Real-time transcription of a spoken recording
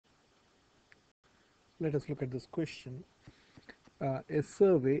Let us look at this question. A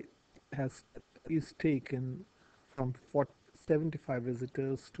survey has is taken from 75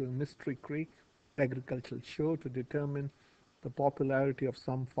 visitors to a Mystery Creek agricultural show to determine the popularity of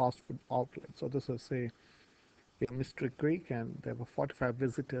some fast food outlets. So this is a Mystery Creek, and there were 45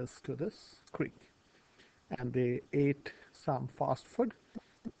 visitors to this creek, and they ate some fast food,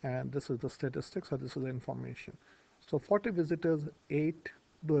 and this is the statistics, or this is the information. So 40 visitors ate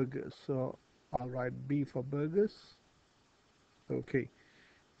burgers. So I'll write B for burgers. Okay.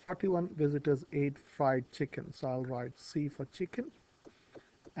 41 visitors ate fried chicken. So I'll write C for chicken.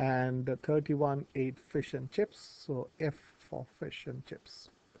 And 31 ate fish and chips. So F for fish and chips.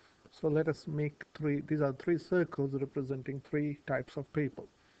 So let us make these are three circles representing three types of people.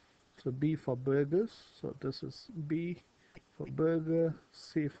 So B for burgers. So this is B for burger,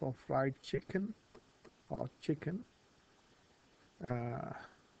 C for fried chicken or chicken, uh,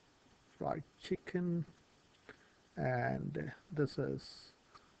 fried chicken, and this is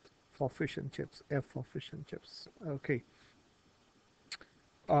for fish and chips, F for fish and chips. Okay.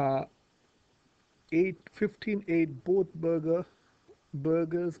 Uh, 15 ate both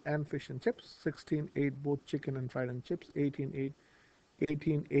burgers and fish and chips. 16 ate both chicken and fried and chips. 18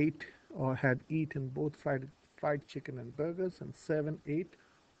 ate or had eaten both fried chicken and burgers, and 7 ate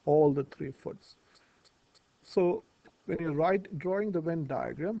all the three foods. So when you're drawing the Venn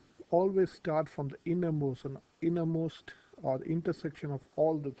diagram, always start from the innermost or the intersection of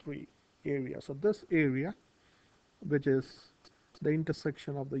all the three areas. So this area, which is the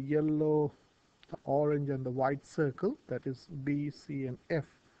intersection of the yellow, the orange, and the white circle, that is B, C, and F,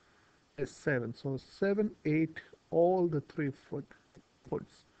 is 7. So 7 ate all the three foods.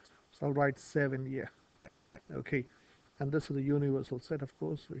 So I'll write 7 here. Okay. And this is a universal set, of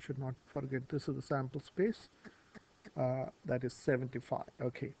course. We should not forget this is the sample space. That is 75.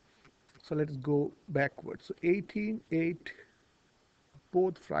 Okay. So let's go backwards. So 18 ate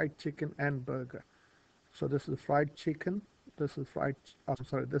both fried chicken and burger. So this is fried chicken, this is I'm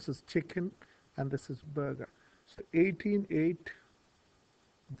sorry, this is chicken, and this is burger. So 18 ate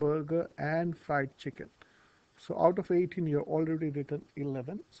burger and fried chicken. So out of 18, you're already written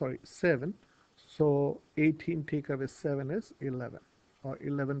 7. So 18 take away 7 is 11, or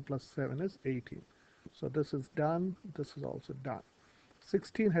 11 plus 7 is 18. So this is done, this is also done.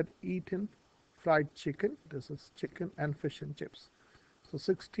 16 had eaten fried chicken, this is chicken and fish and chips. So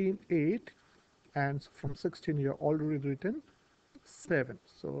 16 ate, and from 16 you're already written 7.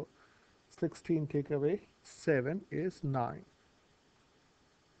 So 16 take away 7 is 9.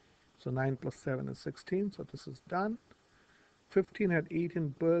 So 9 plus 7 is 16. So this is done. 15 had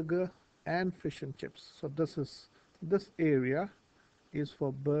eaten burger and fish and chips. So this area is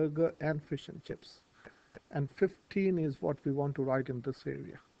for burger and fish and chips. And 15 is what we want to write in this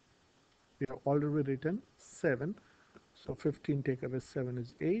area. We have already written 7. So 15 take away 7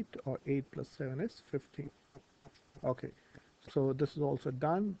 is 8, or 8 plus 7 is 15. Okay. So this is also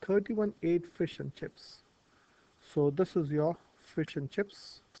done. 31 ate fish and chips. So this is your fish and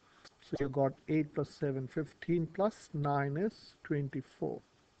chips. So you got 8 plus 7, 15 plus 9 is 24.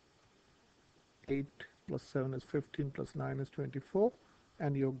 8 plus 7 is 15 plus 9 is 24.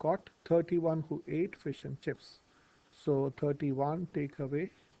 And you got 31 who ate fish and chips. So 31 take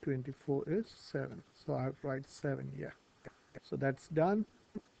away 24 is 7. So I write 7 here. So that's done.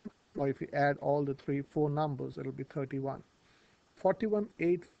 Or if you add all the 4 numbers, it will be 31. 41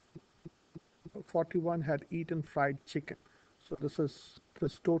 ate 41 had eaten fried chicken. So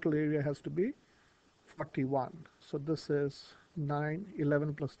this total area has to be 41. So this is 9,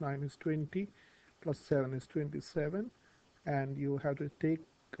 11 plus 9 is 20, plus 7 is 27, and you have to take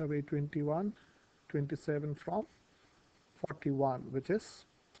away 27 from 41, which is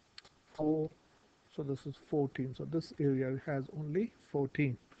 4. So this is 14. So this area has only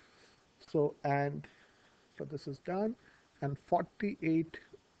 14. So this is done, and 48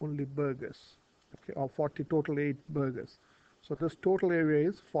 only burgers. Okay, or 40 total 8 burgers. So this total area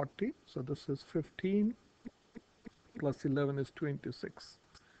is 40. So this is 15 plus 11 is 26,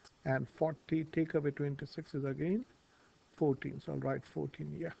 and 40 take away 26 is again 14. So I'll write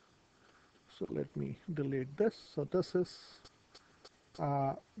 14 here. So let me delete this. So this is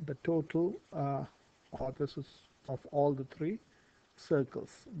the total, or this is of all the 3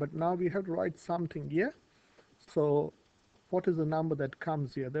 circles. But now we have to write something here. So what is the number that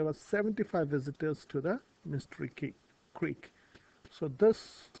comes here? There were 75 visitors to the Mystery Creek. So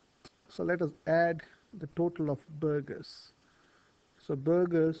let us add the total of burgers. So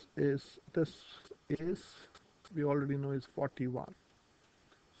burgers is we already know is 41.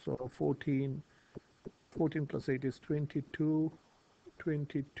 So 14 plus 8 is 22,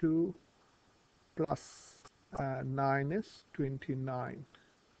 22 plus 9 is 29.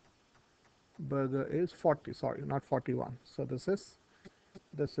 Burger is 40, sorry, not 41. So this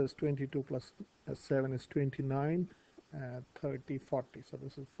is 22 plus 7 is 29, 30, 40. So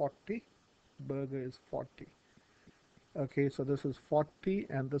this is 40. Burger is 40. Okay, so this is 40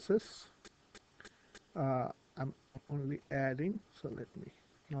 and this is, I'm only adding, so let me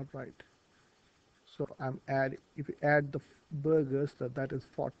not write. So I'm add, if you add the burgers, that is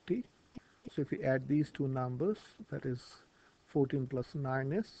 40. So if you add these two numbers, that is 14 plus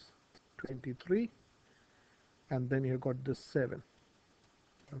 9 is 23, and then you got this 7.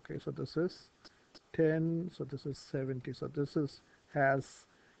 Okay, so this is 10, so this is 70. So this is has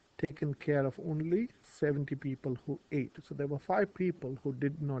taken care of only 70 people who ate. So there were 5 people who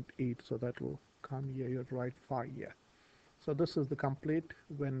did not eat, so that will come here. You have to write 5 here. So this is the complete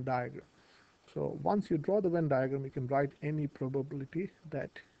Venn diagram. So once you draw the Venn diagram, you can write any probability that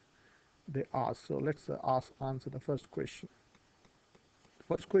they ask. So let's answer the first question.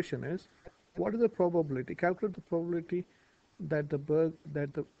 First question is, what is the probability? Calculate the probability that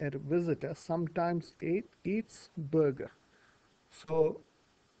a visitor sometimes eats burger. So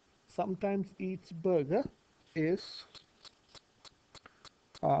sometimes eats burger is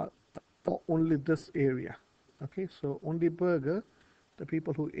uh, only this area. Okay, so only burger, the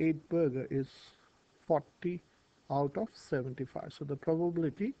people who ate burger is 40 out of 75. So the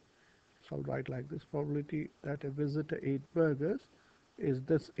probability, so I'll write like this, probability that a visitor ate burgers is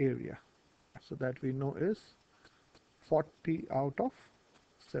this area. So that we know is 40 out of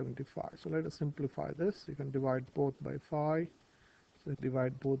 75. So let us simplify this. You can divide both by 5. So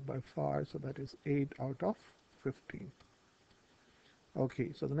divide both by 5. So that is 8 out of 15. Okay,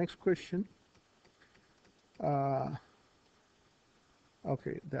 so the next question. Uh,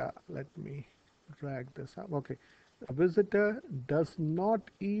 okay, let me drag this up. Okay, a visitor does not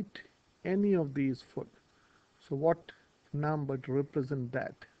eat any of these food. So what number to represent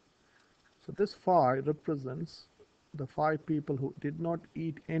that? So this 5 represents the 5 people who did not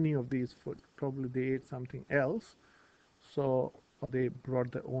eat any of these food. Probably they ate something else. So they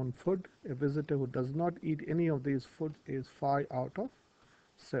brought their own food. A visitor who does not eat any of these food is 5 out of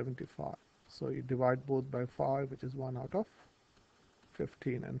 75. So you divide both by 5, which is 1 out of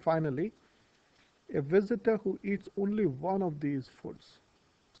 15. And finally, a visitor who eats only one of these foods.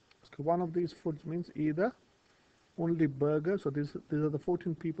 So one of these foods means either only burger. So these are the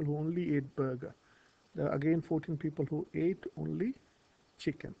 14 people who only ate burger. There are again 14 people who ate only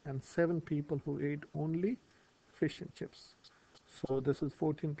chicken and 7 people who ate only fish and chips. So this is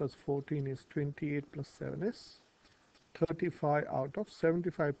 14 plus 14 is 28 plus 7 is 35 out of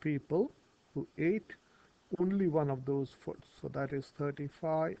 75 people who ate only one of those foods. So that is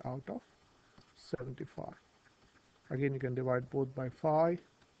 35 out of 75. Again, you can divide both by 5,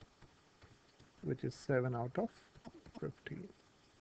 which is 7 out of 15.